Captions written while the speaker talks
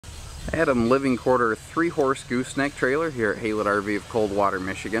Adam living quarter 3-horse gooseneck trailer here at Haylett RV of Coldwater,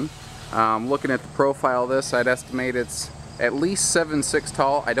 Michigan. Looking at the profile of this, I'd estimate it's at least 7'6"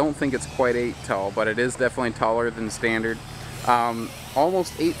 tall. I don't think it's quite 8 tall, but it is definitely taller than standard.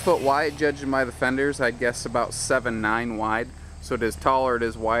 Almost 8 foot wide, judging by the fenders. I'd guess about 7'9" wide. So it is taller, it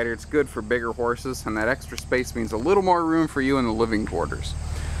is wider. It's good for bigger horses, and that extra space means a little more room for you in the living quarters.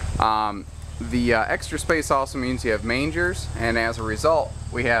 The extra space also means you have mangers, and as a result,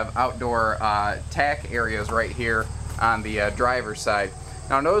 we have outdoor tack areas right here on the driver's side.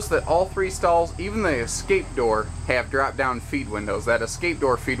 Now notice that all 3 stalls, even the escape door, have drop-down feed windows. That escape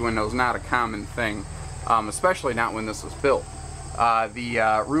door feed window is not a common thing, especially not when this was built.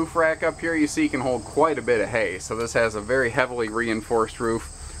 The roof rack up here you see can hold quite a bit of hay, so this has a very heavily reinforced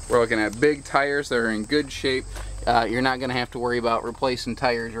roof. We're looking at big tires that are in good shape. You're not going to have to worry about replacing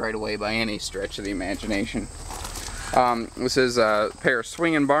tires right away by any stretch of the imagination. This is a pair of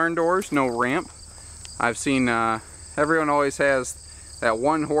swinging barn doors, no ramp. I've seen everyone always has that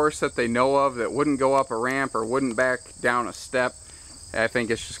one horse that they know of that wouldn't go up a ramp or wouldn't back down a step. I think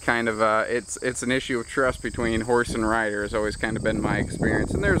it's just kind of it's an issue of trust between horse and rider, has always kind of been my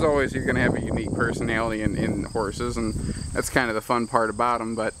experience. And there's always, you're going to have a unique personality in horses, and that's kind of the fun part about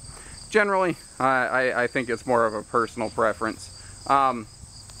them. But generally, I think it's more of a personal preference.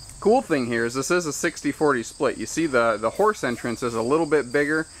 Cool thing here is this is a 60-40 split. You see the horse entrance is a little bit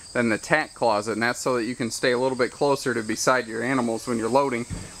bigger than the tack closet, and that's so that you can stay a little bit closer to beside your animals when you're loading.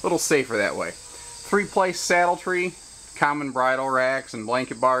 A little safer that way. 3-place saddle tree, common bridle racks and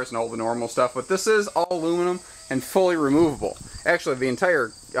blanket bars and all the normal stuff, but this is all aluminum and fully removable. Actually, the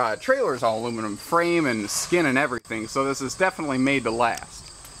entire trailer is all aluminum, frame and skin and everything, so this is definitely made to last.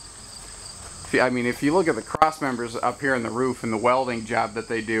 I mean, if you look at the cross members up here in the roof and the welding job that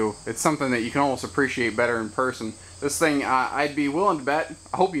they do, it's something that you can almost appreciate better in person. This thing, I'd be willing to bet,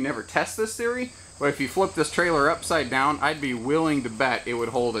 I hope you never test this theory, but if you flip this trailer upside down, I'd be willing to bet it would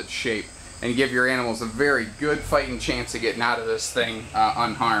hold its shape and give your animals a very good fighting chance of getting out of this thing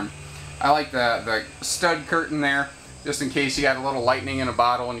unharmed. I like the stud curtain there, just in case you got a little lightning in a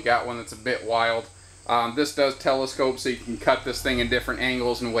bottle and you got one that's a bit wild. This does telescope, so you can cut this thing in different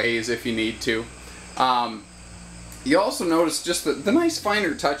angles and ways if you need to. You also notice just the nice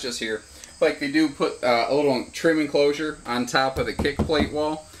finer touches here. Like they do put a little trim enclosure on top of the kick plate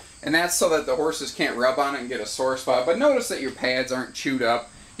wall, and that's so that the horses can't rub on it and get a sore spot. But notice that your pads aren't chewed up.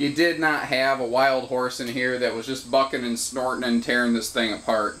 You did not have a wild horse in here that was just bucking and snorting and tearing this thing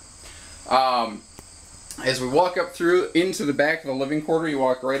apart. As we walk up through into the back of the living quarter, you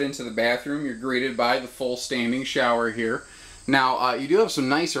walk right into the bathroom. You're greeted by the full standing shower here. Now, you do have some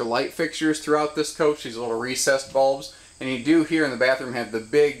nicer light fixtures throughout this coach, these little recessed bulbs. And you do here in the bathroom have the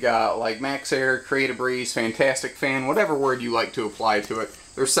big, like Max Air, Create a Breeze, Fantastic Fan, whatever word you like to apply to it.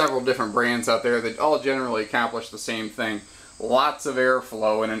 There's several different brands out there that all generally accomplish the same thing. Lots of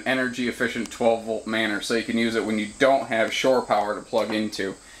airflow in an energy-efficient 12-volt manner, so you can use it when you don't have shore power to plug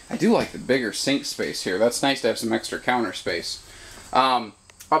into. I do like the bigger sink space here. That's nice to have some extra counter space.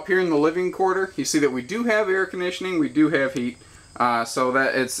 Up here in the living quarter, you see that we do have air conditioning, we do have heat, so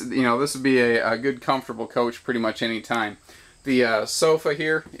that it's, you know, this would be a good comfortable coach pretty much any time. The sofa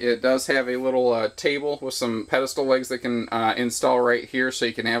here, it does have a little table with some pedestal legs that can install right here, so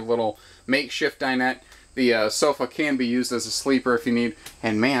you can have a little makeshift dinette. The sofa can be used as a sleeper if you need,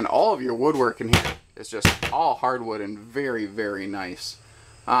 and man, all of your woodwork in here is just all hardwood and very, very nice.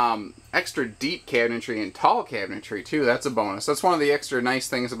 Extra deep cabinetry and tall cabinetry too, that's a bonus. That's one of the extra nice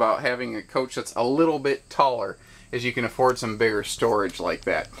things about having a coach that's a little bit taller, is you can afford some bigger storage like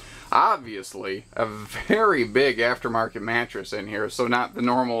that. Obviously, a very big aftermarket mattress in here, so not the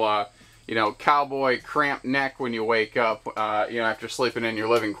normal, you know, cowboy cramped neck when you wake up, you know, after sleeping in your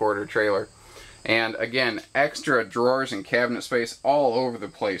living quarter trailer. And again, extra drawers and cabinet space all over the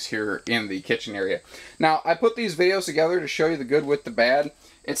place here in the kitchen area. Now, I put these videos together to show you the good with the bad.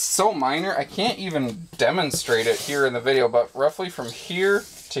 It's so minor, I can't even demonstrate it here in the video, but roughly from here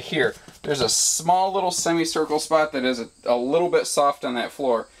to here, there's a small little semicircle spot that is a little bit soft on that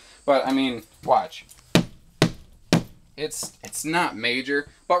floor. But, I mean, watch. It's not major,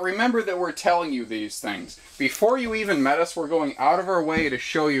 but remember that we're telling you these things. Before you even met us, we're going out of our way to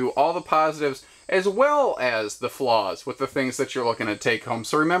show you all the positives as well as the flaws with the things that you're looking to take home.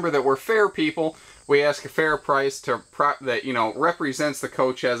 So remember that we're fair people. We ask a fair price that, you know, represents the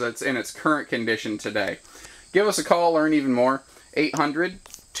coach as it's in its current condition today. Give us a call, learn even more.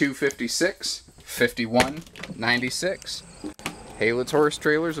 800-256-5196. Haylett's Horse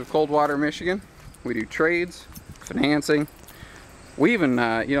Trailers of Coldwater, Michigan. We do trades, financing. We even,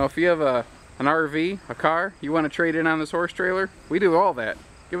 you know, if you have an RV, a car, you want to trade in on this horse trailer, we do all that.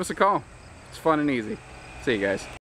 give us a call. It's fun and easy. See you guys.